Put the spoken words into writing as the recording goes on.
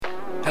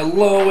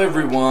Hello,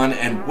 everyone,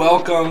 and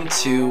welcome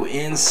to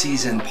In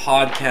Season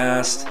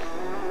Podcast.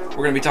 We're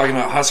going to be talking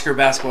about Husker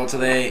basketball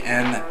today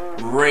and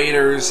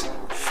Raiders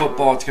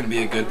football. It's going to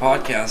be a good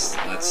podcast.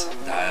 Let's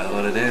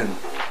dial it in.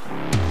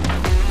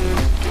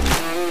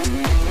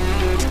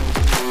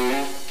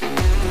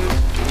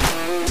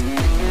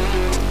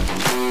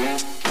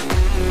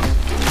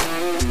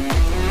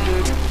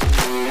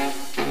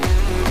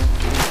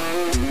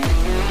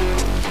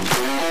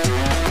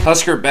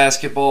 Husker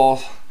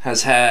basketball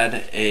has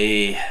had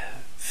a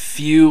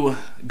few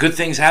good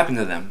things happen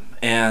to them,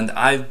 and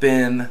I've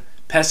been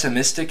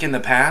pessimistic in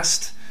the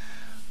past.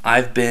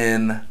 I've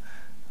been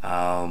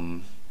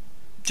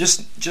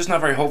just not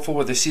very hopeful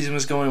where the season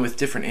was going with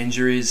different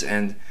injuries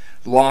and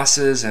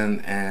losses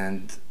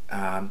and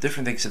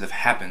different things that have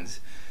happened.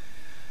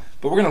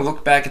 But we're going to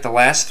look back at the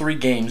last 3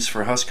 games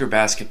for Husker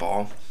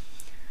basketball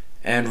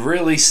and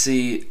really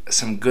see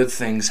some good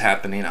things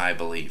happening, I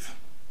believe.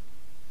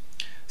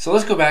 So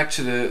let's go back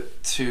to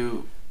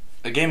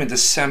a game in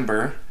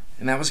December,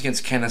 and that was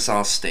against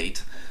Kennesaw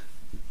State.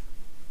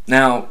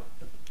 Now,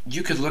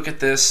 you could look at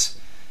this.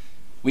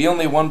 We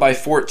only won by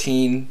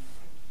 14,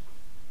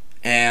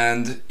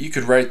 and you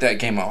could write that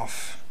game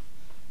off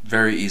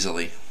very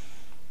easily.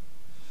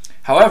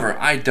 However,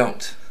 I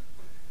don't.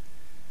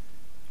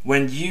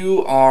 When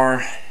you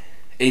are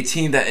a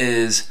team that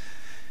it's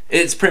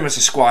pretty much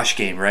a squash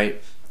game, right?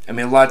 I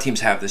mean, a lot of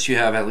teams have this. You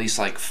have at least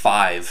like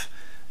 5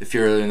 if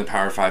you're in the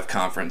Power 5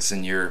 conference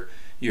and you're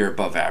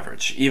above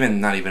average,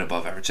 not even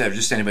above average,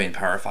 just anybody in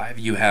Power 5.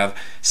 You have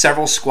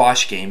several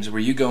squash games where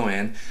you go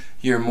in,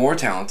 you're more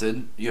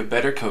talented, you have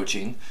better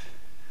coaching,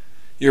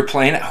 you're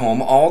playing at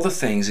home, all the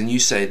things, and you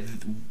say,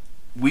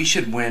 we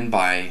should win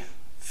by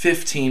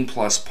 15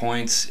 plus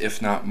points,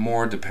 if not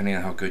more, depending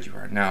on how good you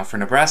are. Now, for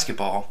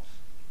Nebrasketball,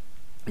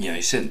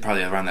 you're sitting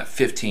probably around that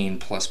 15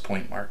 plus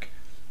point mark.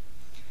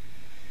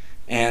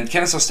 And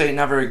Kennesaw State,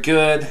 not very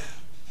good,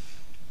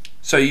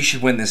 so you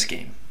should win this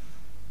game.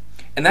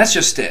 And that's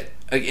just it.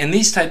 In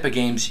these type of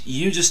games,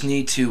 you just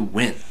need to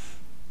win.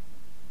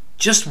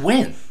 Just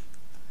win.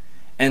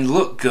 And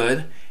look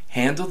good,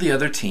 handle the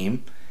other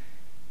team,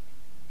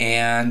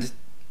 and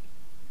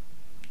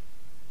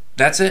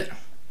that's it.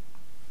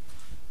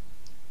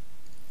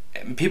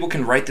 People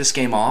can write this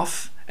game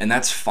off, and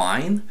that's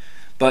fine,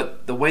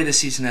 but the way the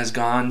season has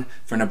gone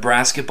for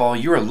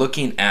Nebrasketball, you are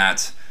looking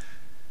at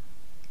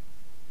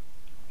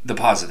the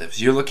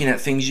positives. You're looking at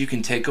things you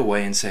can take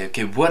away and say,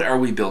 okay, what are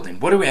we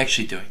building? What are we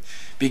actually doing?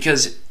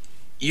 Because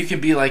you can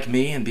be like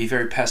me and be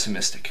very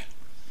pessimistic.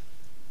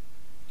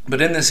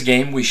 But in this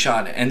game, we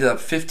ended up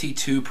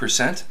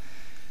 52%,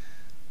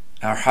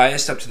 our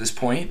highest up to this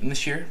point in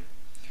this year.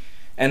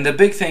 And the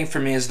big thing for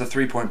me is the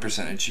three-point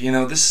percentage.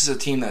 This is a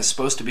team that's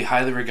supposed to be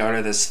highly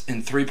regarded as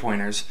in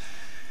three-pointers.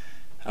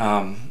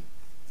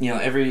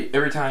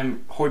 Every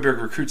time Hoiberg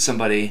recruits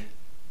somebody,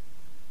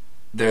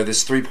 they're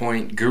this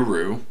three-point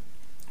guru,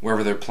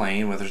 wherever they're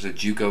playing, whether it's a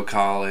JUCO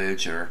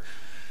college or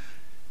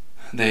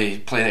they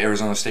play at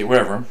Arizona State,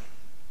 wherever.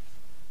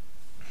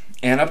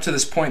 And up to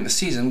this point in the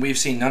season, we've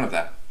seen none of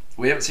that.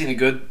 We haven't seen a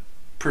good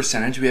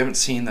percentage. We haven't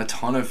seen a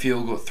ton of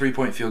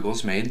three-point field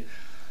goals made.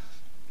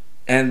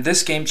 And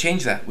this game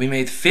changed that. We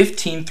made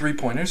 15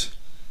 three-pointers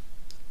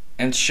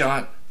and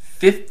shot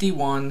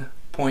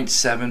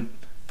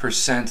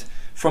 51.7%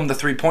 from the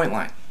three-point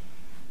line.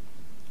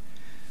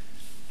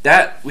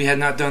 That we had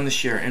not done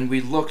this year, and we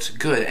looked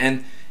good.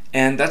 And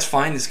that's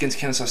fine. It's against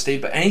Kennesaw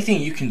State. But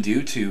anything you can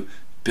do to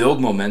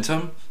build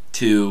momentum,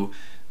 to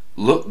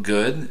look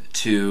good,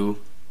 to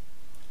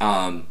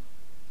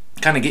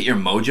kind of get your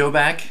mojo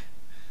back.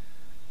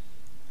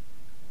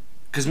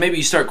 Because maybe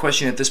you start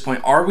questioning at this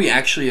point, are we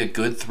actually a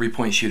good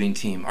three-point shooting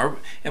team? Am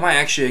I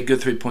actually a good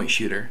three-point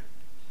shooter?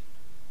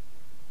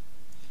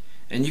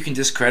 And you can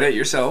discredit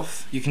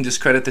yourself. You can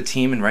discredit the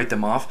team and write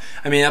them off.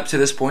 I mean, up to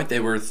this point, they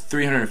were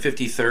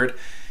 353rd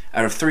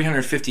out of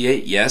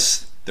 358.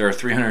 Yes, there are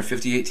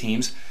 358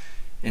 teams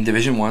in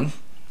Division I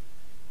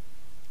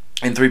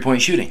in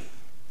three-point shooting.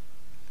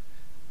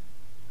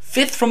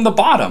 5th from the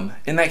bottom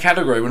in that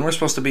category when we're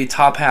supposed to be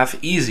top half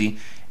easy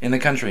in the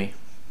country.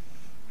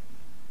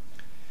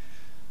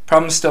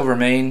 Problems still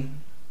remain.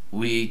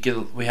 We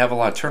have a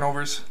lot of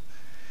turnovers.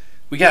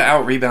 We got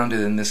out-rebounded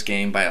in this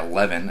game by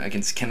 11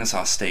 against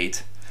Kennesaw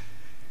State.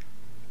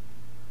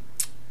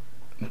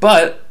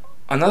 But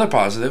another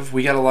positive,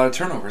 we got a lot of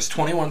turnovers,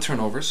 21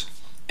 turnovers.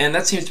 And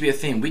that seems to be a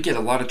theme. We get a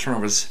lot of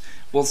turnovers.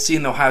 We'll see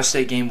in the Ohio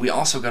State game, we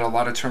also got a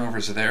lot of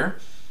turnovers there.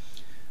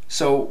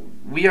 So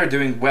we are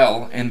doing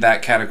well in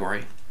that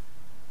category.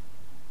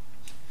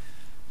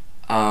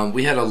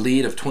 We had a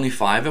lead of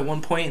 25 at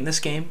one point in this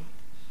game.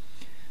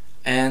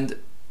 And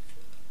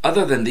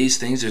other than these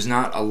things, there's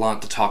not a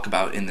lot to talk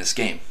about in this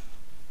game.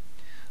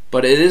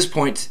 But it is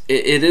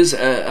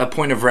a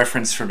point of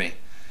reference for me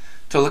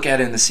to look at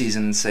in the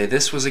season and say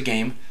this was a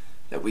game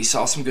that we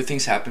saw some good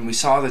things happen. We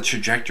saw the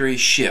trajectory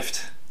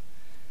shift.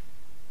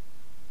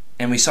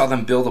 And we saw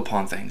them build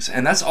upon things.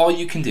 And that's all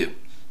you can do,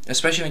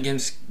 especially in a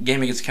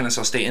game against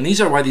Kennesaw State. And these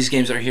are why these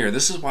games are here.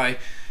 This is why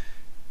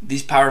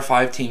these Power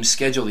 5 teams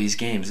schedule these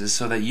games is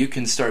so that you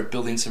can start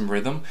building some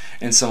rhythm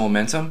and some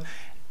momentum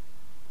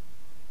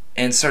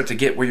and start to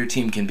get where your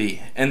team can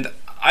be. And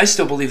I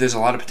still believe there's a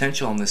lot of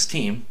potential on this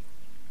team,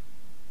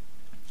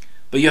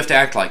 but you have to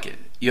act like it.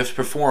 You have to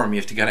perform.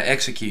 You got to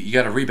execute. You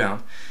got to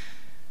rebound.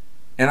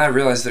 And I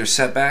realize there's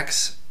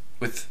setbacks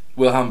with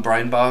Wilhelm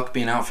Breidenbach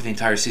being out for the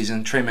entire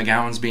season, Trey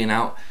McGowan's being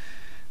out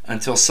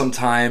until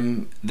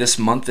sometime this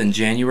month in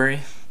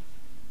January.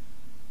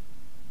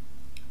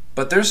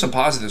 But there's some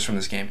positives from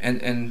this game.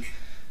 And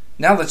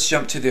now let's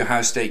jump to the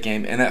Ohio State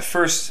game. And at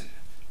first,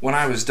 when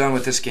I was done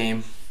with this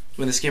game,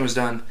 when this game was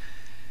done,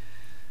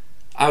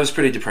 I was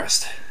pretty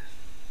depressed.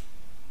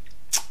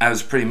 I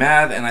was pretty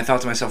mad, and I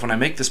thought to myself, when I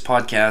make this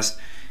podcast,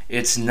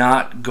 it's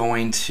not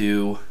going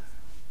to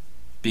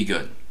be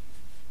good.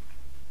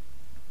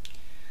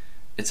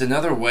 It's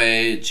another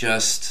way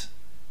just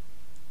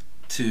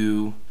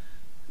to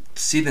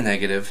see the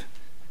negative,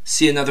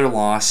 see another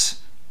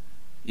loss.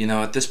 You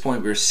know, at this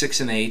point, we were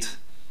 6-8.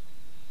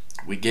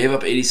 We gave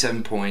up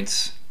 87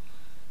 points.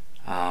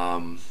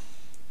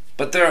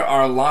 But there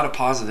are a lot of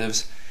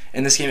positives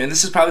in this game, and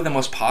this is probably the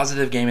most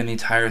positive game in the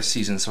entire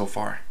season so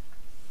far.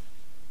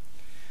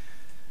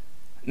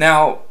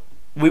 Now,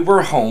 we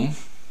were home.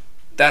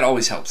 That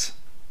always helps.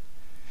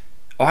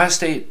 Ohio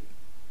State,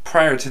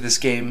 prior to this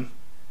game,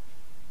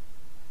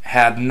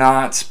 had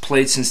not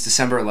played since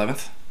December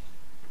 11th.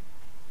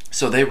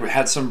 So they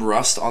had some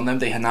rust on them.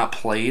 They had not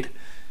played.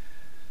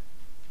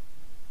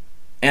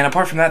 And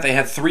apart from that, they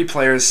had 3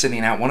 players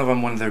sitting out. One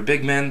of their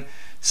big men.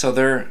 So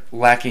they're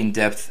lacking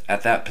depth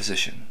at that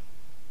position.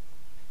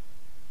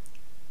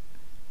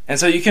 And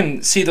so you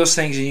can see those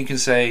things and you can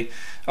say,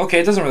 okay,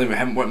 it doesn't really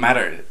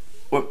matter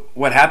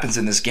what happens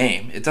in this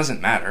game. It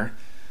doesn't matter.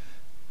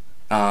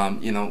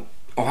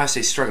 Ohio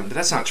State's struggling. But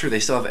that's not true. They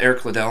still have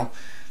Eric Liddell.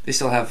 They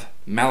still have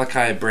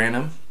Malachi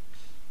Branham,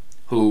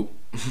 who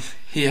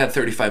he had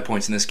 35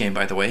 points in this game,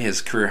 by the way.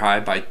 His career high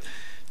by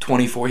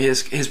 24.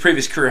 His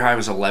previous career high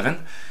was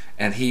 11,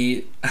 and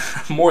he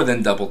more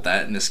than doubled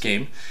that in this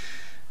game.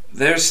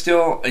 There's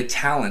still a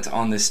talent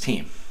on this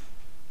team.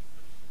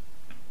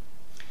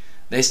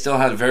 They still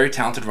have a very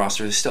talented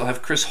roster. They still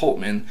have Chris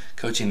Holtmann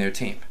coaching their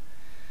team.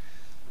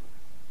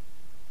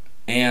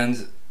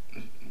 And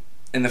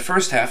in the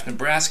first half,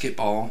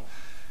 Nebrasketball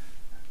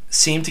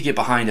seemed to get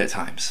behind at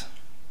times.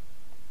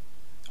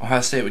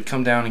 Ohio State would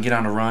come down and get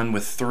on a run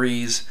with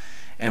threes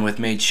and with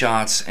made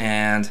shots.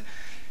 And,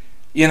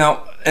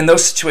 in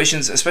those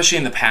situations, especially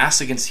in the past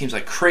against teams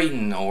like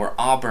Creighton or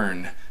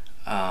Auburn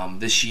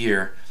this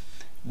year,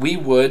 we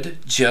would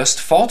just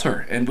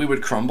falter and we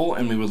would crumble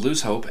and we would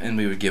lose hope and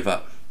we would give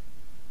up.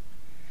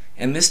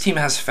 And this team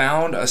has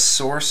found a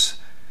source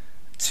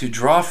to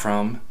draw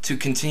from to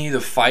continue to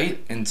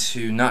fight and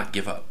to not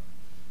give up.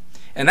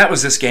 And that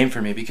was this game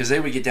for me, because they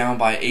would get down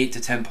by 8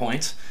 to 10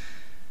 points.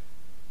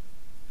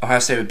 Ohio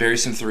State would bury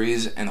some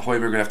threes, and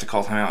Hoiberg would have to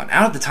call timeout. And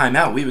out of the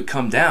timeout, we would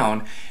come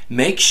down,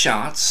 make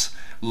shots,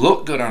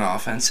 look good on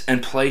offense,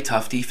 and play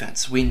tough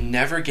defense. We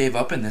never gave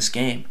up in this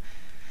game.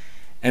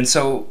 And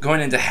so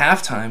going into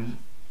halftime,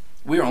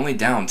 we were only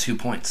down 2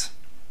 points.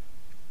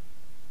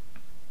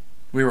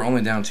 We were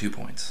only down 2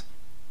 points.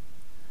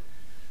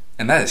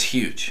 And that is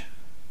huge.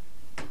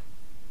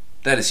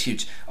 That is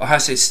huge. Ohio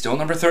State's still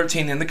number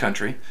 13 in the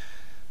country.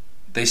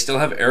 They still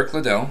have Eric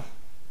Liddell.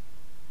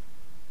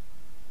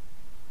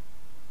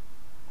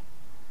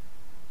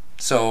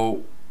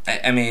 So,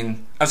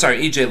 I'm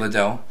sorry, E.J.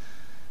 Liddell.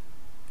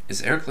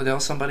 Is Eric Liddell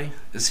somebody?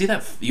 Is he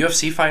that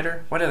UFC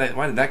fighter? Why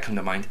did that come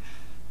to mind?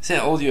 Is he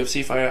that old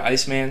UFC fighter,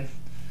 Iceman?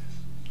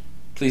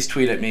 Please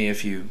tweet at me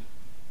if you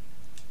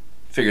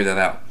figure that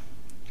out.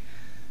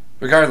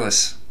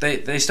 Regardless,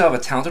 they still have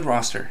a talented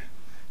roster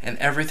and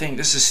everything.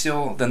 This is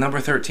still the number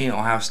 13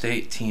 Ohio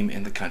State team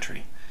in the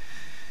country.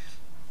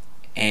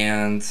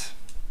 And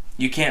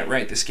you can't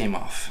write this game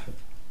off.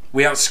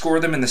 We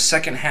outscored them in the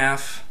second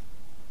half.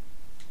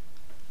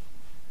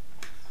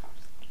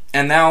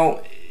 And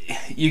now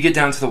you get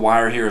down to the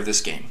wire here of this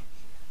game.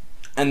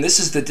 And this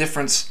is the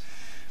difference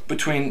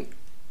between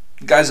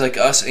guys like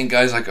us and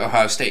guys like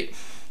Ohio State.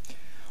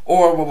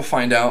 Or what we'll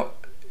find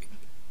out,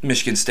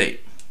 Michigan State,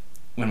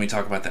 when we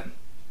talk about them.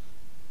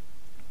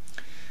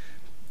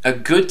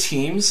 Good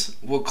teams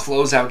will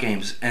close out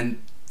games.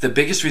 And the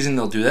biggest reason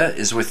they'll do that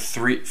is with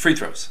free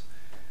throws.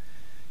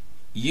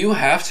 You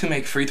have to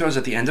make free throws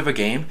at the end of a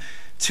game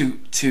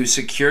to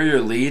secure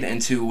your lead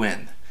and to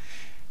win.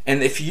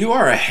 And if you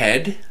are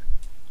ahead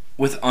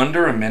with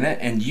under a minute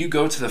and you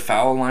go to the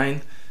foul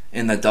line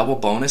in the double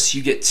bonus,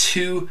 you get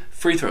 2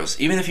 free throws.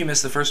 Even if you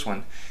miss the first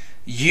one,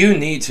 you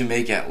need to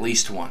make at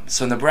least 1.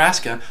 So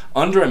Nebraska,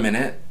 under a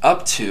minute,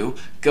 up 2,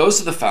 goes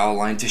to the foul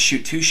line to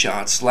shoot 2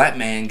 shots. Lat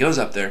Mayen goes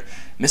up there,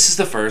 misses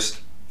the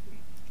first,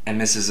 and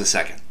misses the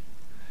second.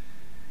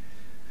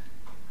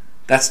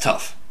 That's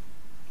tough.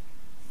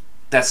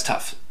 That's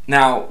tough.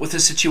 Now, with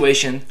this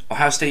situation,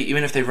 Ohio State,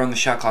 even if they run the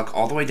shot clock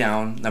all the way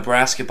down,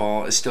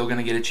 Nebrasketball is still going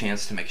to get a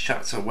chance to make a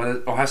shot. So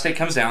when Ohio State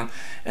comes down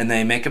and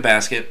they make a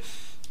basket,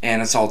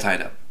 and it's all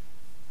tied up.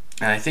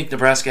 And I think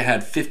Nebraska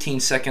had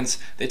 15 seconds.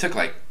 It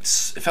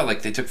felt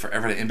like they took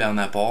forever to inbound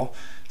that ball.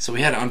 So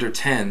we had under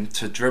 10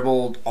 to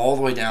dribble all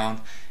the way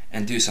down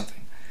and do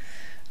something.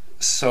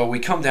 So we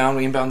come down,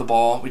 we inbound the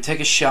ball, we take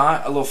a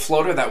shot, a little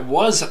floater that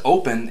was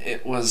open.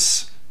 It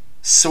was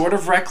sort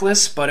of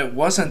reckless, but it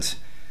wasn't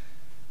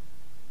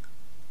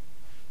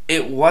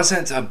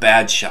a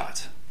bad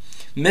shot.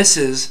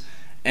 Misses,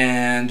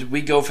 and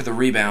we go for the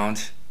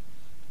rebound.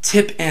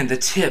 Tip in. The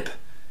tip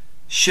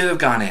should have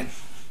gone in.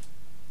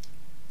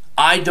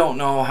 I don't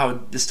know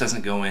how this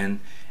doesn't go in,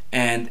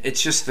 and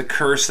it's just the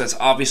curse that's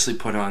obviously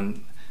put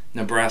on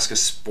Nebraska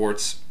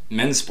sports,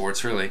 men's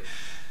sports really,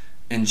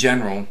 in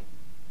general.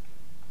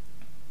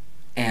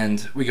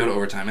 And we go to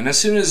overtime. And as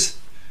soon as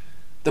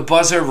the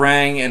buzzer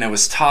rang and it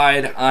was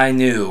tied, I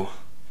knew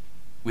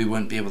we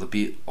wouldn't be able to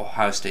beat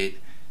Ohio State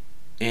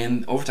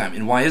in overtime.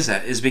 And why is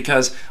that? Is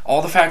because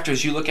all the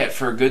factors you look at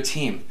for a good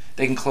team,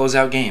 they can close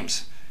out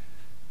games.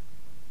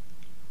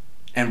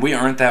 And we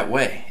aren't that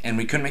way. And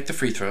we couldn't make the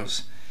free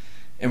throws.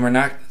 And we're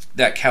not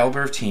that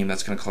caliber of team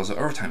that's going to close out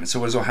overtime. And so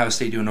what does Ohio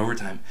State do in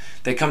overtime?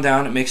 They come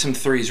down and make some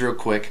threes real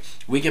quick.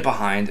 We get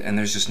behind, and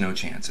there's just no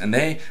chance. And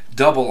they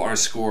double our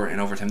score in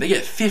overtime. They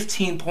get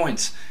 15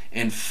 points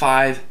in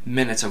 5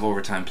 minutes of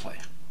overtime play.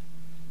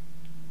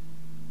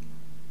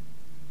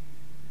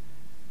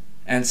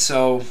 And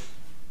so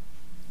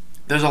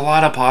there's a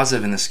lot of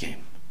positive in this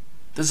game.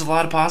 There's a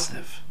lot of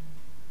positive.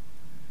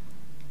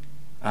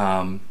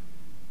 But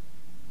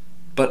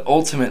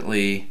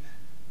ultimately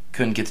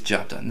couldn't get the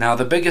job done. Now,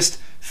 the biggest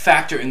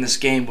factor in this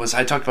game was,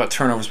 I talked about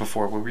turnovers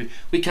before, where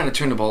we kind of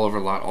turned the ball over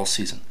a lot all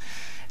season.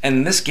 And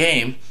in this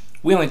game,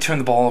 we only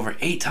turned the ball over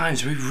 8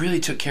 times. We really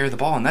took care of the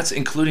ball, and that's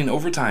including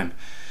overtime.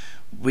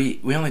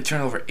 We only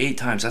turned over 8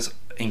 times. That's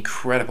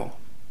incredible.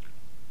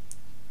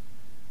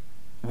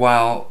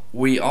 While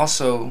we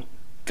also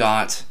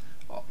got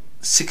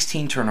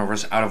 16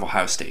 turnovers out of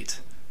Ohio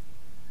State.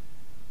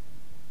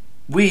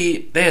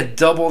 They had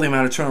double the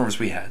amount of turnovers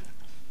we had.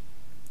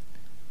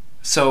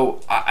 So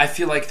I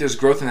feel like there's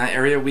growth in that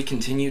area. We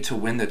continue to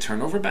win the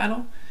turnover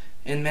battle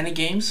in many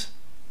games.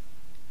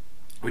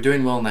 We're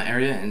doing well in that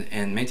area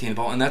and maintaining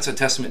the ball. And that's a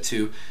testament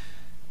to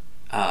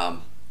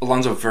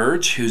Alonzo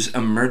Verge, who's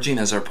emerging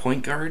as our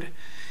point guard.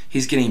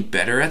 He's getting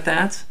better at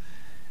that.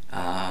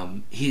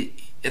 At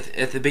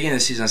the beginning of the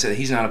season, I said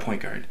he's not a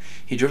point guard.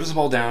 He dribbles the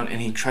ball down and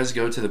he tries to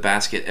go to the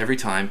basket every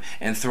time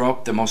and throw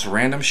up the most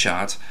random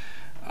shot.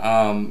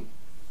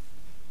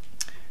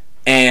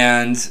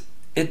 And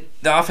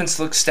the offense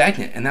looked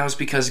stagnant, and that was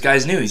because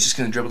guys knew he's just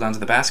going to dribble down to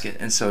the basket,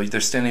 and so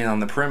they're standing on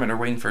the perimeter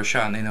waiting for a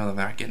shot, and they know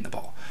they're not getting the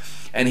ball.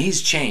 And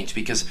he's changed,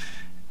 because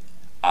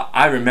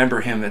I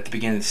remember him at the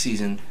beginning of the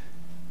season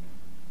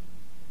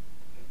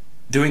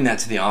doing that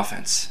to the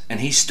offense, and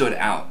he stood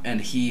out,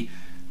 and he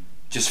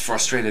just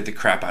frustrated the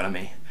crap out of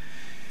me.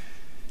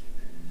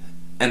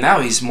 And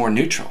now he's more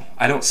neutral.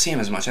 I don't see him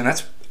as much, and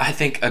that's, I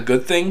think, a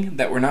good thing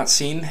that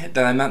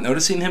I'm not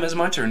noticing him as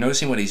much or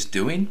noticing what he's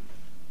doing.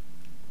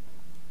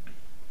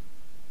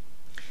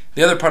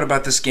 The other part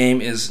about this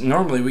game is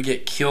normally we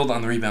get killed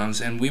on the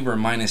rebounds, and we were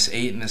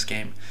 -8 in this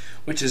game,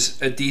 which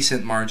is a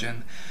decent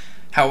margin.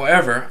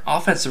 However,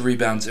 offensive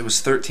rebounds, it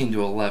was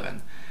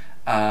 13-11.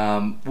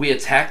 We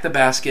attacked the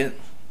basket.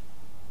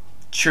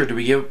 Sure, do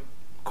we get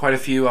quite a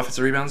few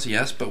offensive rebounds?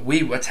 Yes, but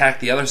we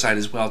attacked the other side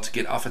as well to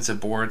get offensive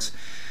boards.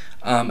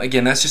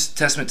 Again, that's just a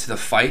testament to the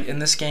fight in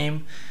this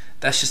game.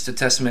 That's just a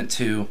testament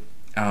to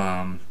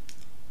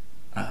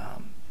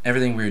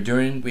everything we were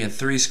doing. We had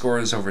 3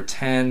 scorers over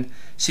 10.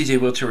 C.J.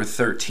 Wilcher with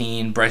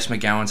 13. Bryce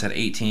McGowan's had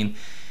 18.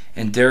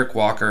 And Derek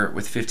Walker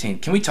with 15.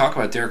 Can we talk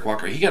about Derek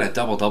Walker? He got a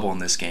double-double in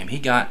this game. He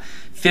got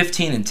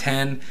 15 and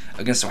 10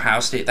 against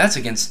Ohio State. That's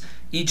against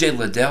E.J.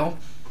 Liddell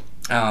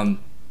and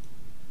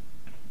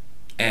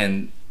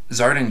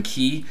Zardan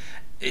Key.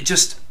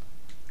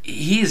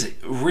 He's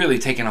really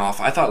taken off.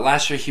 I thought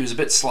last year he was a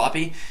bit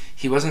sloppy.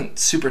 He wasn't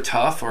super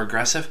tough or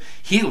aggressive.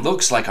 He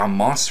looks like a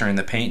monster in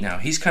the paint now.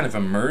 He's kind of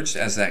emerged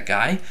as that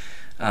guy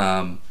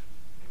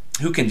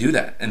who can do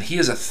that. And he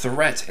is a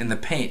threat in the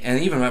paint. And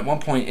even at one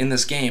point in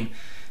this game,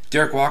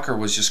 Derek Walker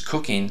was just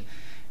cooking,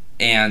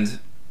 and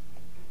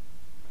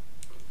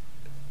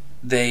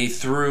they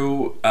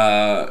threw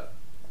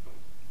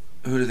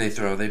who did they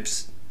throw?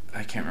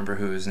 I can't remember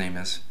who his name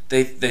is.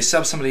 They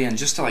subbed somebody in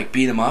just to like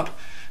beat him up.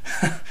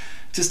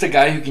 Just a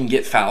guy who can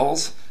get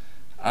fouls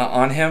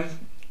on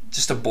him,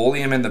 just to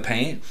bully him in the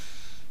paint.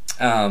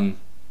 I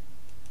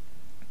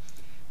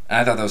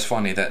thought that was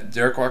funny, that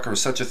Derek Walker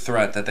was such a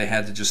threat that they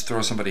had to just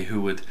throw somebody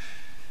who would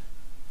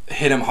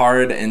hit him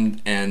hard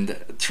and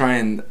try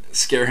and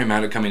scare him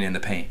out of coming in the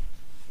paint.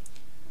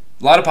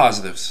 A lot of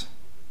positives.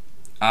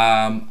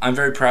 I'm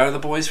very proud of the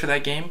boys for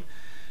that game.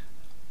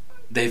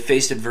 They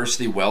faced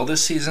adversity well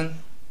this season.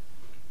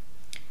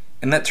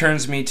 And that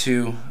turns me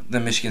to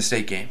the Michigan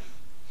State game.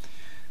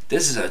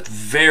 This is a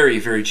very,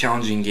 very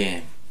challenging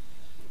game.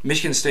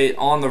 Michigan State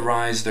on the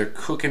rise. They're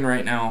cooking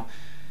right now.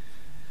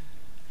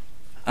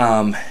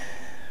 They're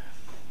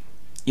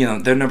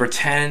number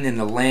 10 in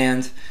the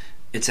land.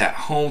 It's at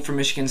home for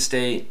Michigan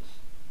State.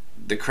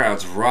 The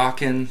crowd's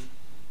rocking.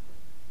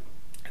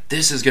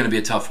 This is going to be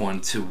a tough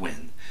one to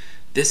win.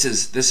 This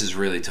is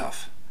really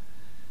tough.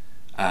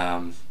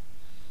 I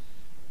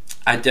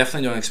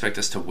definitely don't expect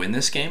us to win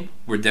this game.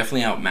 We're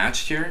definitely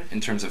outmatched here in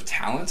terms of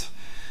talent.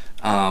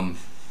 And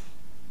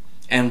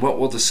what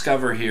we'll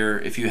discover here,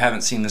 if you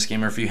haven't seen this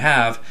game or if you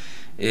have,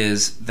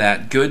 is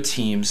that good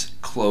teams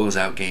close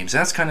out games.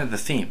 That's kind of the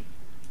theme.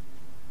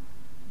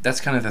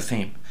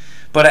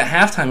 But at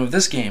halftime of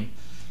this game,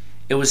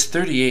 it was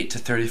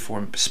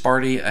 38-34,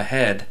 Sparty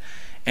ahead,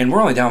 and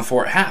we're only down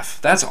 4 at half.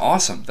 That's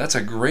awesome. That's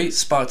a great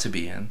spot to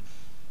be in.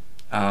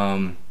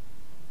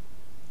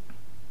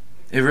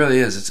 It really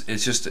is.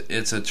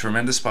 It's a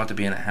tremendous spot to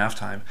be in at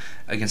halftime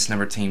against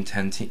number 10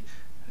 team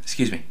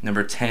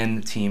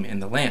in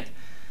the land.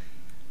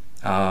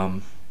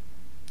 And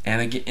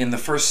again, in the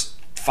first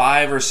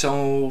 5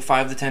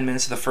 to 10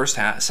 minutes of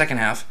the second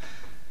half,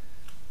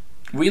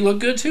 we look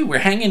good too. We're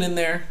hanging in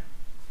there.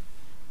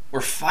 We're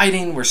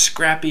fighting. We're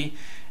scrappy,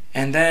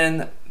 and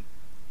then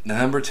the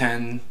number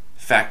 10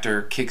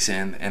 factor kicks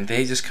in, and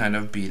they just kind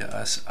of beat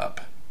us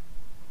up.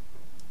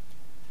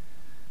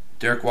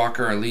 Derek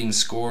Walker, our leading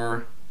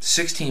scorer,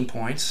 16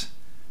 points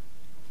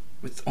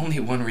with only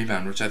 1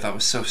 rebound, which I thought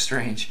was so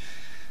strange.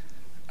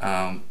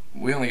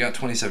 We only got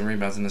 27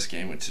 rebounds in this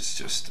game, which is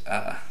just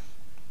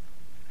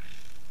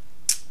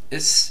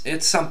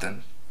it's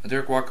something.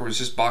 Derek Walker was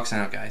just boxing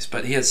out guys,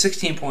 but he had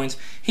 16 points.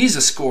 He's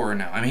a scorer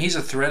now. I mean, he's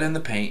a threat in the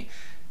paint.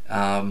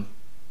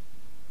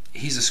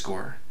 He's a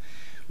scorer.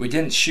 We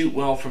didn't shoot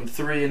well from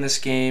 3 in this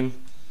game.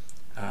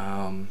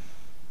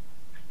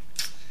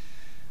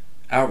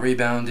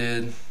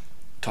 Out-rebounded.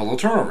 Total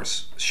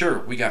turnovers. Sure,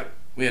 we had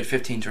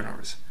 15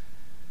 turnovers.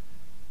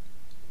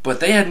 But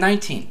they had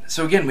 19.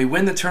 So again, we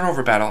win the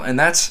turnover battle, and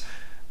that's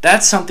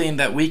something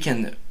that we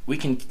can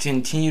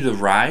continue to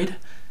ride.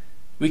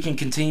 We can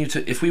continue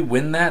to, if we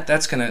win that,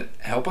 that's going to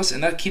help us,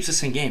 and that keeps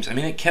us in games. I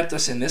mean, it kept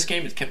us in this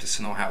game. It kept us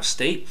in Ohio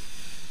State.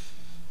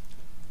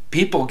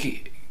 People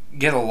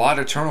get a lot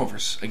of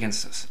turnovers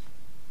against us.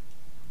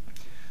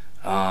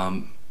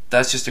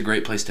 That's just a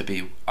great place to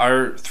be.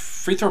 Our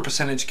free throw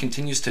percentage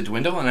continues to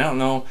dwindle, and I don't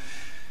know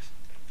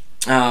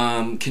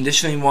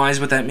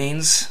conditioning-wise what that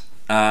means.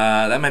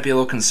 That might be a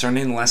little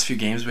concerning. In the last few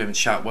games, we haven't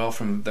shot well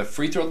from the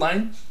free throw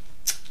line,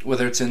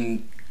 whether it's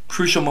in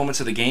crucial moments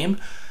of the game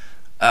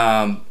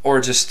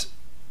or just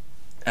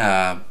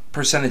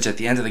percentage at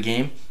the end of the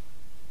game.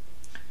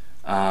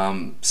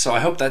 So I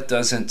hope that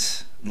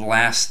doesn't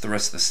last the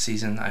rest of the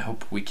season. I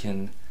hope we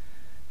can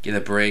get a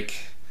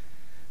break.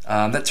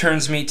 That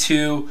turns me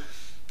to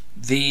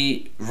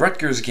the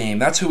Rutgers game.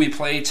 That's who we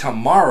play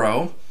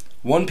tomorrow,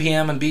 1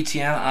 p.m. on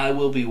BTN. I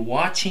will be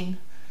watching.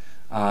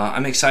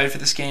 I'm excited for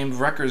this game.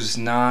 Rutgers is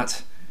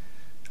not...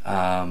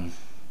 I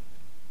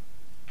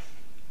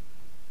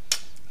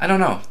don't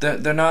know.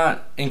 They're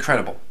not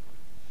incredible.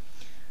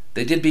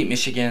 They did beat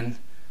Michigan.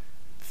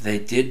 They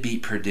did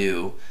beat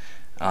Purdue.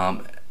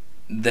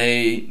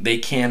 They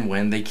can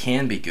win. They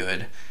can be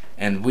good.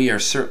 And we are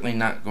certainly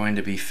not going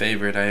to be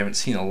favored. I haven't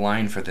seen a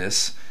line for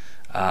this.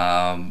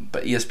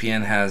 But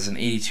ESPN has an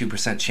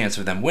 82% chance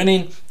of them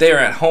winning. They are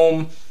at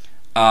home.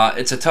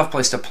 It's a tough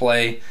place to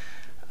play.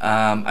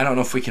 I don't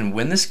know if we can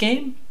win this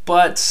game,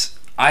 but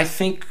I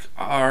think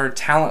our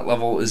talent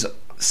level is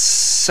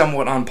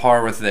somewhat on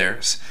par with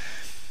theirs.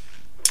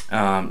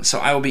 So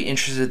I will be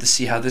interested to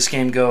see how this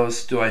game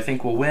goes. Do I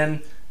think we'll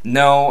win?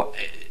 No.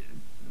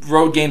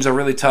 Road games are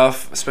really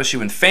tough, especially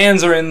when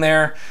fans are in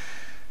there.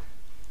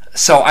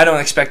 So I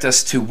don't expect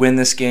us to win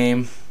this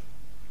game.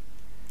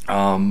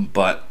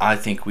 But I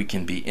think we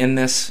can be in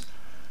this.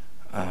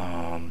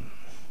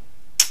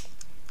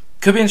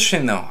 Could be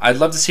interesting, though. I'd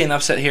love to see an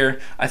upset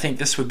here. I think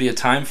this would be a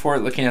time for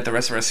it, looking at the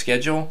rest of our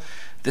schedule.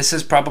 This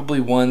is probably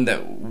one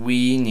that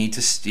we need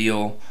to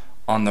steal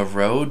on the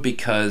road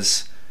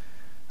because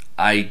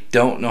I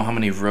don't know how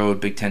many road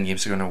Big Ten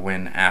games are going to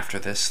win after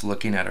this,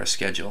 looking at our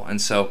schedule.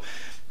 And so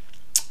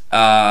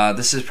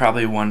this is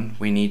probably one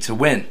we need to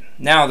win.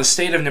 Now, the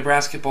state of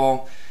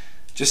Nebrasketball,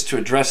 just to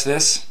address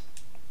this,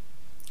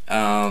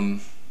 I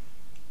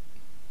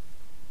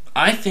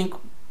think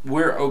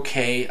we're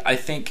okay. I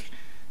think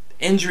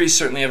injuries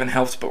certainly haven't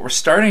helped, but we're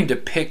starting to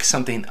pick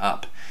something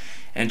up.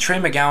 And Trey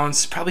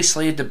McGowan's probably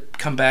slated to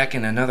come back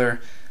in another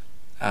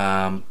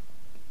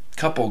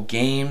couple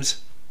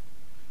games.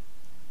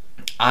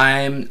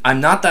 I'm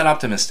not that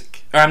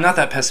optimistic, or I'm not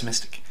that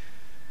pessimistic,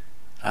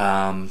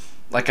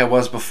 like I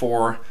was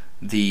before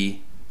the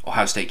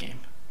Ohio State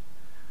game.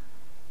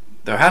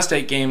 The Ohio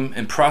State game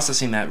and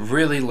processing that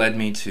really led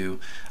me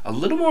to a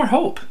little more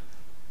hope.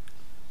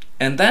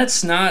 And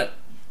that's not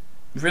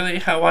really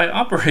how I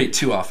operate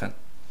too often.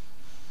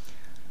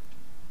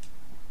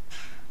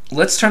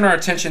 Let's turn our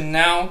attention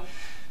now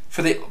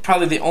for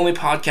probably the only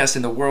podcast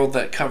in the world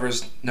that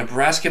covers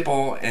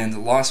Nebrasketball and the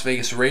Las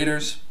Vegas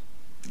Raiders.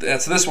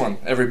 That's this one,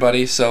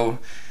 everybody. So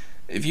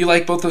if you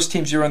like both those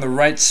teams, you're in the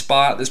right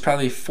spot. There's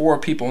probably 4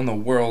 people in the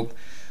world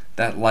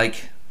that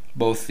like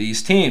both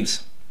these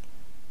teams.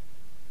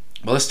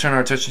 Well, let's turn our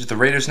attention to the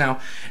Raiders now.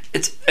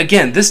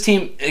 This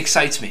team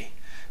excites me.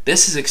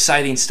 This is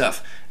exciting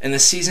stuff. In the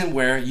season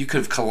where you could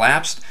have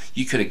collapsed,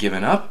 you could have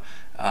given up.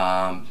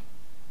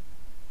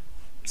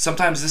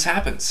 Sometimes this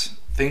happens.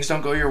 Things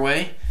don't go your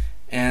way,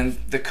 and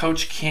the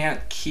coach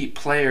can't keep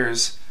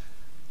players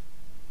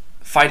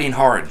fighting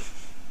hard.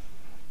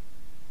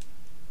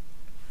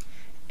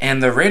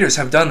 And the Raiders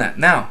have done that.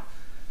 Now,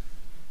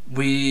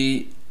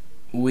 we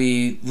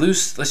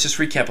lose. Let's just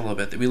recap a little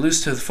bit. We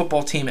lose to the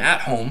football team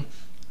at home.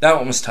 That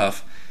one was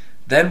tough.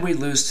 Then we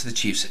lose to the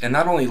Chiefs, and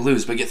not only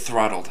lose but get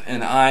throttled.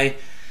 And I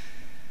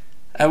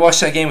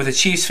watched that game with a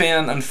Chiefs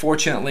fan,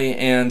 unfortunately,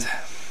 and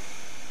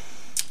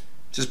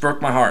just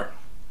broke my heart.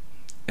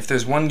 If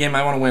there's one game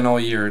I want to win all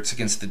year, it's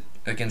against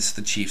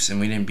the Chiefs, and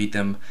we didn't beat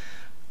them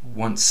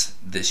once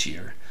this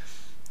year.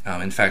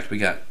 In fact, we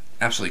got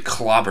absolutely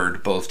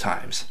clobbered both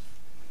times,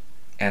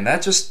 and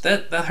that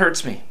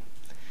hurts me.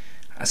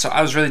 So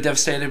I was really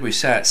devastated. We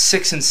sat at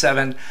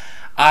 6-7.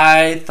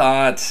 I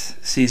thought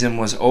season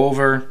was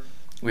over.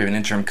 We have an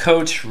interim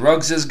coach.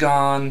 Ruggs is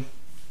gone.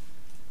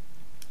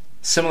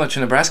 Similar to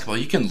Nebrasketball,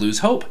 you can lose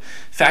hope.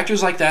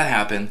 Factors like that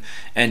happen,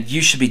 and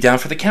you should be down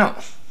for the count.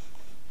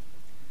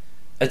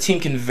 A team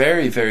can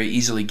very, very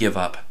easily give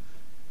up.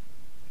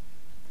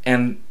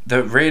 And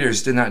the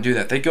Raiders did not do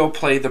that. They go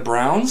play the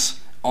Browns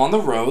on the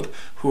road,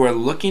 who are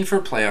looking for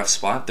a playoff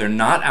spot. They're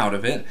not out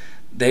of it.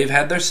 They've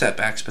had their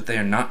setbacks, but they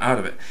are not out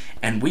of it.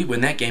 And we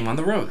win that game on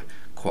the road.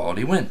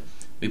 Quality win.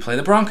 We play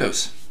the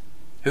Broncos,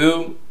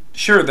 who,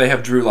 sure, they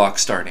have Drew Lock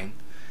starting.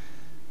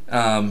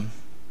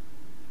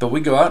 But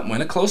we go out and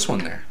win a close one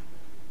there.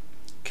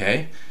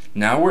 Okay?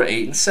 Now we're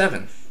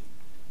 8-7.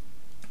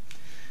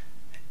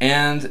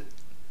 And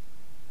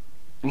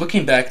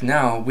looking back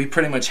now, we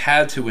pretty much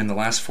had to win the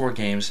last 4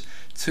 games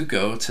to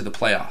go to the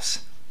playoffs.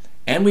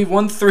 And we've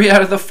won 3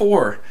 out of the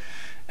 4.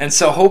 And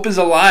so hope is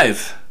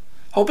alive.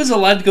 Hope is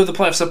alive to go to the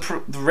playoffs.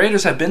 The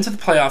Raiders have been to the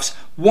playoffs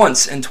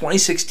once in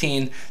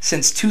 2016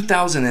 since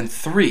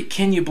 2003.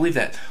 Can you believe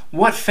that?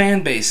 What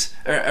fan base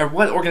or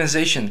what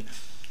organization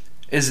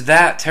is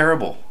that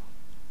terrible?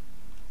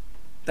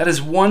 That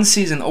is one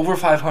season over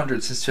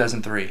 500 since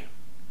 2003.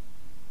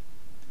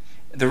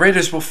 The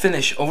Raiders will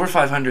finish over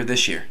 500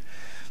 this year.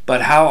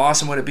 But how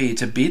awesome would it be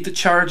to beat the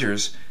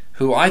Chargers,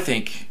 who I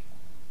think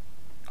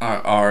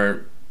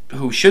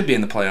who should be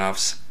in the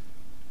playoffs,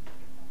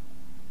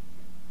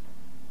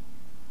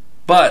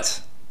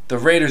 but the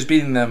Raiders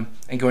beating them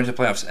and going to the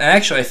playoffs. And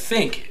actually, I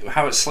think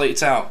how it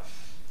slates out,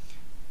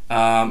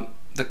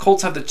 the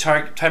Colts have the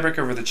tiebreaker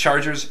over the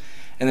Chargers,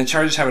 and the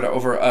Chargers have it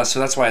over us. So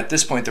that's why at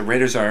this point the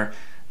Raiders are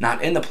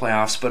not in the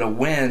playoffs, but a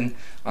win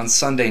on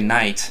Sunday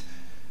night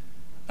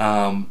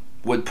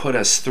would put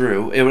us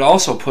through. It would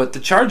also put the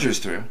Chargers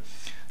through.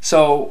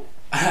 So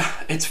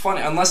it's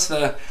funny, unless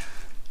the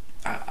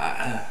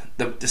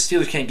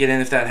Steelers can't get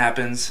in if that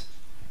happens.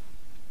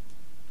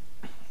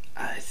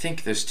 I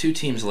think there's 2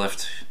 teams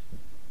left,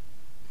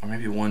 or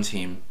maybe 1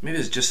 team. Maybe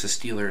it's just the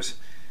Steelers.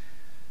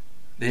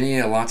 They need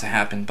a lot to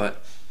happen,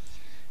 but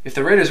if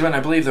the Raiders win, I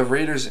believe the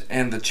Raiders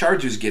and the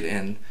Chargers get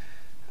in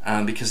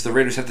because the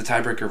Raiders have the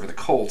tiebreaker over the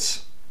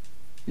Colts.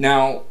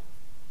 Now,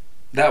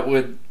 that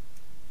would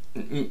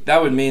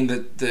mean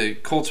that the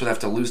Colts would have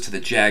to lose to the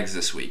Jags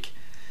this week.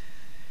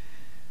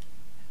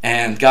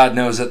 And God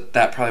knows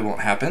that probably won't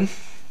happen.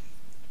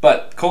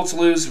 But Colts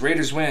lose,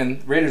 Raiders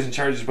win, Raiders and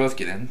Chargers both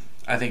get in.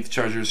 I think the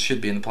Chargers should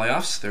be in the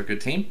playoffs. They're a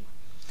good team.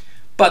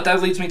 But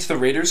that leads me to the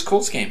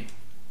Raiders-Colts game.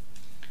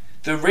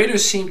 The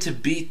Raiders seem to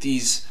beat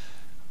these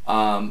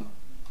on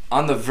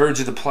the verge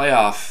of the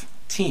playoff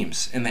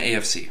teams in the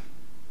AFC.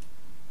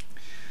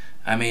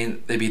 I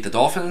mean, they beat the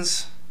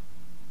Dolphins.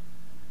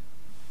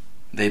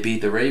 They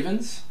beat the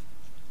Ravens.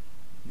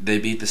 They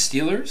beat the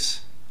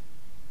Steelers.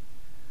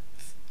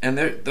 And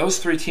those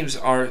 3 teams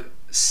are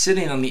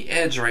sitting on the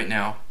edge right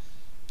now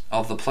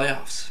of the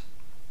playoffs.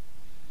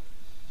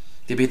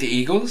 They beat the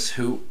Eagles,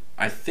 who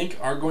I think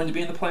are going to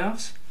be in the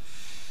playoffs.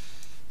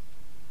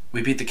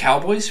 We beat the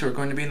Cowboys, who are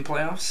going to be in the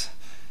playoffs.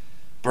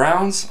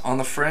 Browns on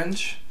the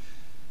fringe.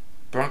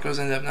 Broncos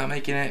ended up not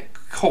making it.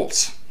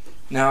 Colts.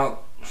 Now,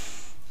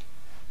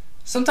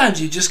 sometimes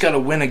you just got to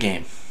win a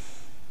game.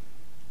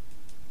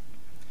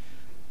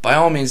 By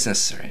all means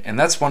necessary. And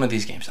that's one of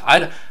these games.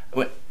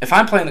 If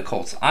I'm playing the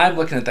Colts, I'm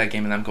looking at that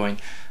game and I'm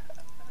going,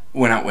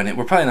 we're not winning.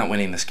 We're probably not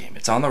winning this game.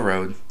 It's on the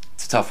road.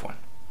 It's a tough one.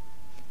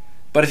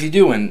 But if you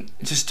do win,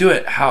 just do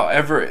it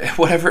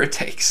whatever it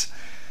takes.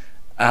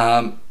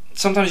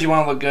 Sometimes you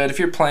want to look good. If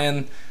you're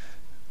playing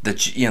the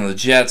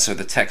Jets or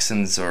the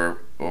Texans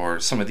or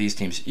some of these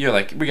teams, you're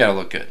like, we got to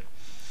look good.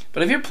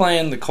 But if you're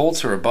playing the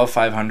Colts, who are above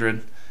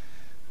 500,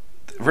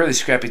 really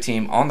scrappy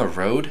team on the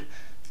road,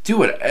 do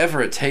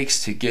whatever it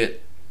takes to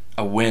get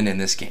a win in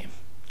this game.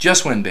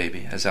 Just win,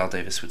 baby, as Al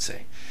Davis would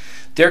say.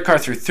 Derek Carr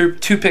threw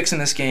 2 picks in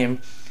this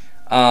game.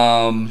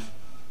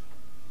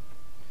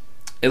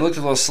 It looked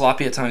a little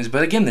sloppy at times,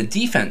 but again, the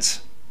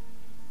defense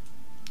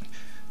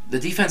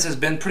has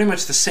been pretty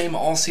much the same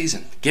all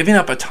season, giving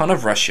up a ton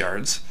of rush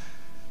yards.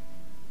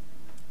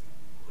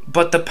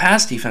 But the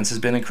pass defense has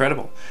been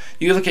incredible.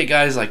 You look at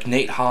guys like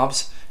Nate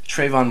Hobbs,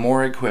 Trayvon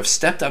Moehrig, who have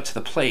stepped up to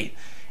the plate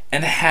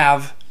and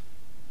have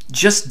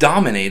just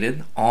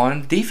dominated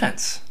on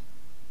defense.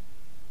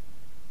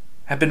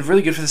 Have been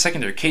really good for the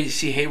secondary.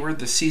 Casey Hayward,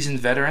 the seasoned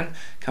veteran,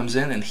 comes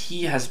in, and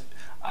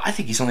I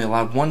think he's only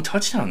allowed 1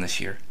 touchdown this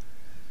year.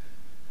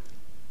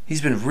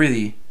 He's been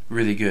really,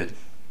 really good.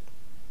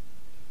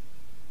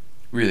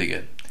 Really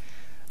good.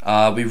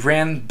 We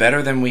ran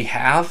better than we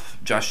have.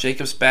 Josh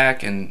Jacobs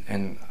back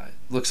and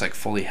looks like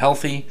fully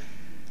healthy.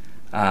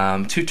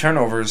 2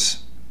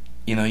 turnovers.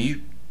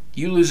 You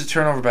lose a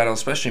turnover battle,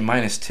 especially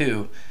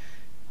 -2.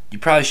 You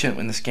probably shouldn't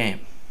win this game.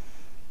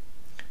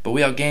 But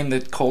we outgained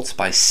the Colts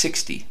by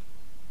 60.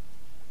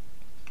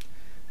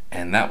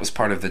 And that was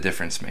part of the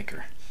difference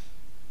maker.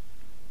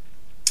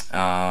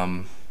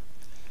 I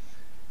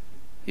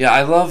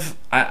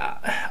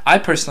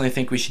personally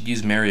think we should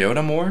use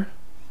Mariota more.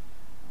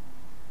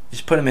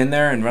 Just put him in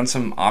there and run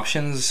some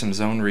options, some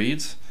zone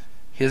reads.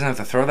 He doesn't have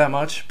to throw that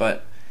much,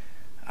 but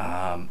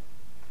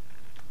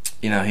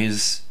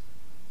he's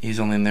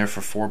only in there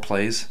for 4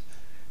 plays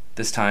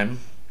this time.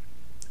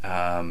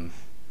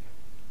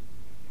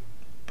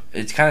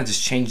 It kind of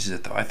just changes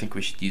it, though. I think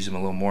we should use him a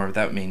little more.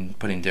 That would mean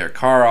putting Derek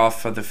Carr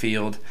off of the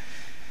field.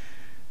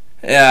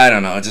 Yeah, I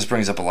don't know. It just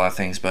brings up a lot of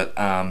things, but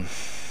I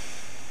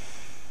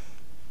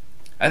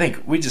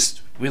think we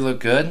look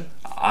good.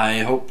 I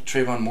hope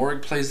Trayvon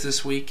Morrig plays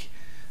this week.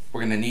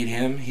 We're going to need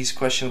him. He's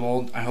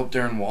questionable. I hope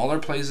Darren Waller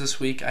plays this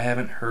week. I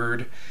haven't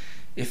heard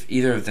if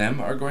either of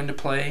them are going to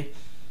play.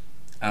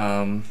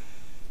 The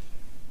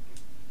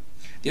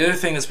other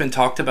thing that's been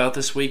talked about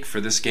this week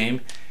for this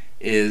game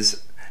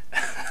is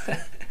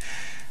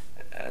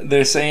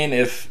they're saying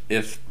if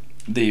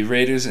the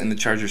Raiders and the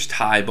Chargers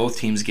tie, both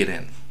teams get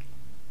in.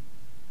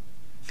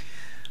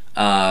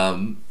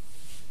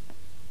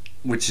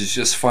 Which is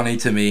just funny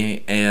to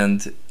me,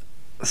 and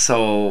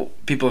so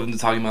people have been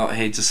talking about,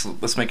 hey,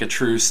 let's make a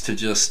truce to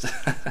just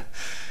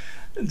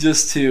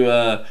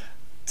to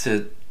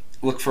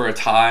look for a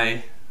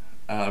tie,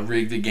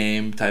 rig the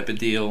game type of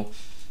deal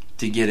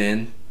to get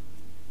in.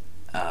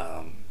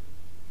 And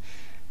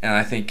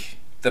I think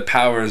the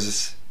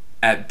powers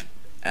at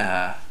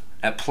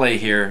play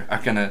here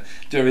are gonna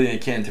do everything they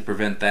can to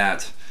prevent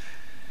that.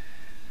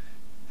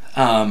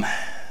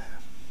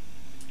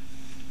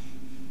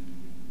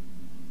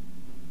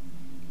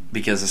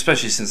 Because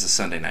especially since it's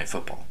Sunday Night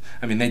Football.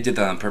 I mean, they did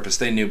that on purpose.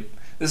 They knew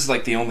this is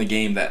like the only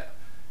game that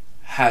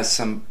has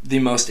the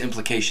most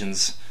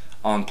implications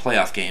on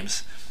playoff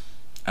games.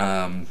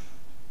 And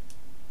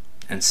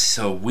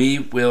so we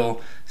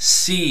will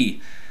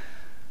see.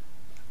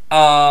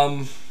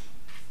 I'm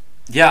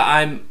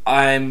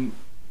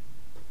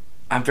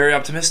very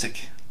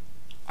optimistic.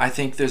 I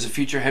think there's a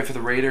future ahead for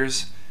the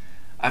Raiders.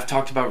 I've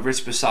talked about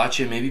Rich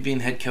Bisaccia maybe being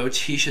head coach.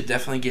 He should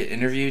definitely get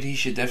interviewed. He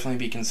should definitely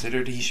be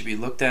considered. He should be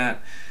looked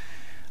at.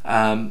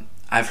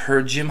 I've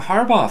heard Jim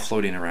Harbaugh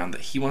floating around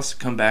that he wants to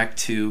come back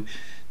to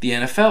the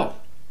NFL.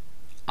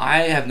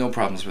 I have no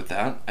problems with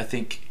that. I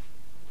think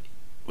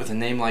with a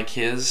name like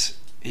his,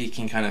 he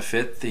can kind of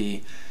fit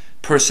the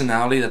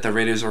personality that the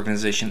Raiders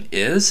organization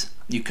is.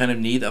 You kind of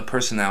need a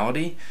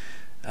personality,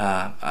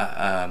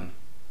 a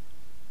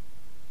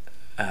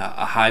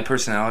high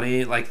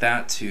personality like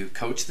that to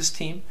coach this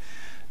team.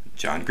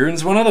 John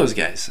Gruden's one of those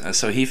guys,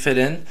 so he fit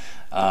in.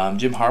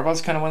 Jim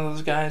Harbaugh's kind of one of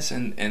those guys,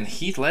 and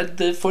he led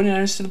the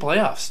 49ers to the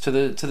playoffs, to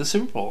the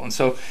Super Bowl. And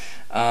so,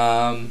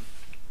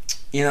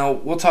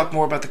 we'll talk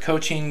more about the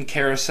coaching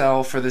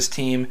carousel for this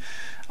team,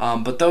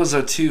 but those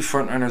are 2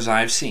 front runners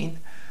I've seen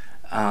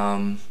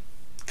come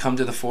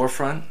to the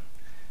forefront.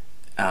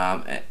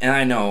 And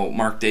I know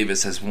Mark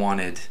Davis has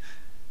wanted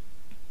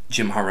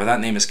Jim Harbaugh. That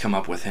name has come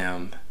up with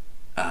him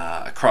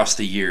across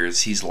the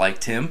years. He's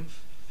liked him,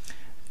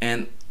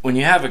 and when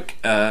you have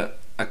a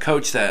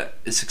coach that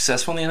is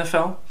successful in the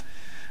NFL,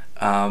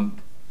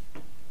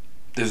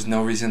 there's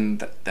no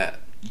reason that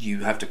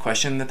you have to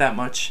question it that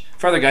much.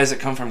 For other guys that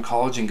come from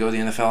college and go to the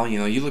NFL,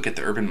 you look at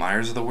the Urban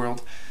Meyers of the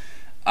world.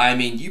 I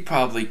mean, you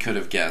probably could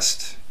have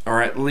guessed,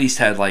 or at least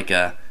had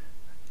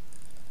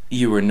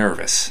you were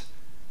nervous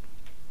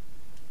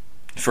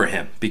for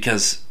him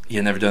because he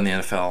had never done the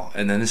NFL.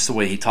 And then just the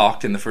way he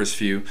talked in the first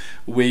few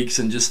weeks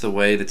and just the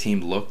way the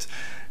team looked,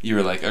 you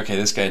were like, okay,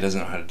 this guy doesn't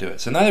know how to do it.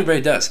 So not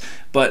everybody does.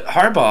 But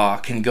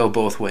Harbaugh can go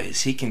both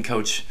ways. He can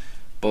coach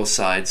both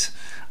sides.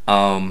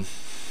 I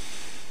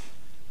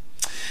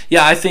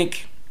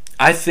think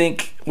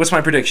what's my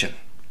prediction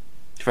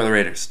for the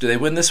Raiders? Do they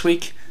win this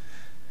week?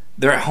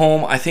 They're at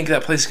home. I think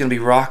that place is going to be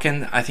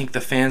rocking. I think the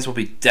fans will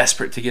be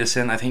desperate to get us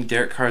in. I think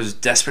Derek Carr is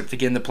desperate to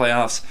get in the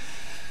playoffs.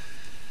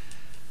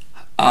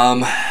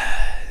 I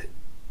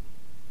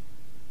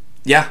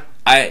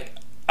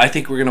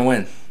think we're going to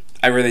win.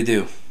 I really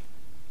do.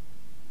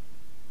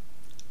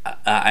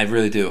 I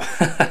really do.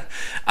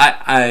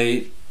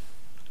 I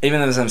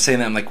even as I'm saying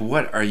that, I'm like,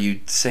 what are you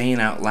saying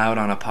out loud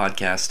on a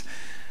podcast?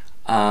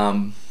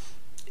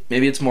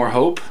 Maybe it's more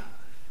hope.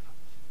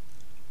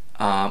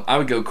 I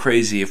would go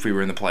crazy if we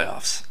were in the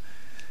playoffs.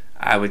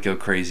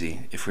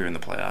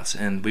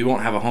 And we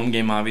won't have a home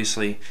game,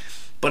 obviously.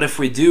 But if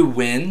we do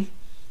win,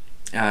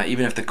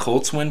 even if the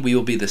Colts win, we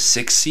will be the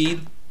 6th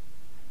seed.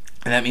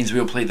 And that means we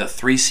will play the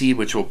 3 seed,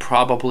 which will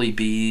probably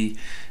be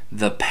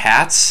the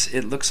Pats,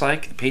 it looks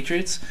like, the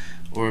Patriots,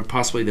 or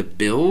possibly the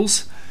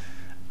Bills.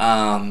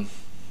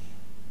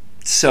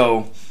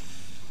 So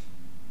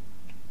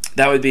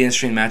that would be an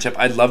interesting matchup.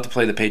 I'd love to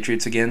play the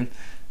Patriots again.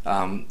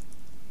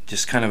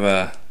 Just kind of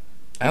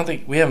I don't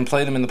think we haven't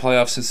played them in the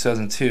playoffs since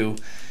 2002,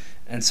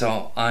 and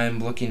so I'm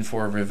looking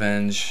for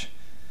revenge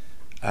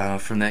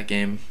from that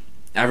game.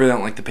 I really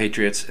don't like the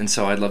Patriots, and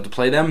so I'd love to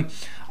play them.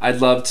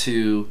 I'd love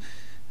to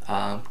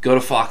go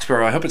to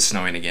Foxborough. I hope it's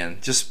snowing again.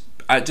 Just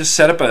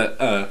set up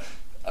a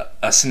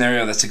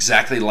scenario that's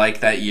exactly like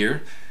that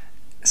year,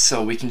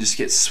 so we can just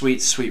get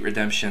sweet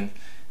redemption.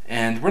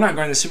 And we're not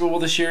going to the Super Bowl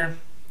this year.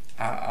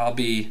 I'll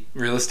be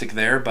realistic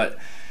there, but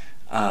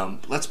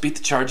let's beat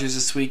the Chargers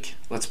this week.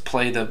 Let's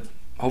play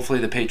hopefully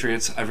the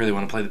Patriots. I really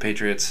want to play the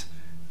Patriots,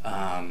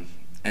 and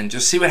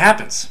just see what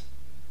happens.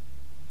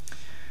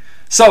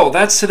 So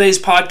that's today's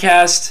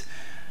podcast.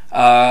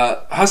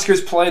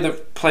 Huskers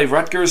play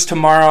Rutgers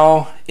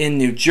tomorrow in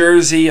New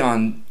Jersey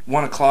on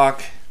 1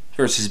 o'clock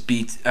on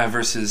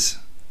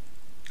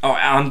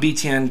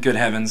BTN. Good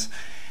heavens!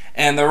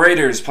 And the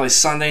Raiders play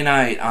Sunday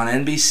night on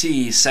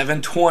NBC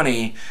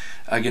 7:20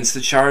 against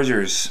the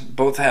Chargers.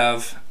 Both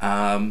have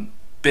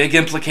big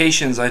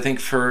implications, I think,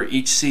 for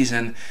each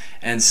season,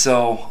 and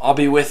so I'll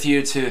be with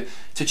you to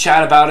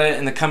chat about it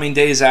in the coming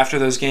days after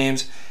those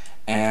games.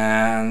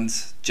 And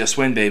just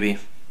win, baby.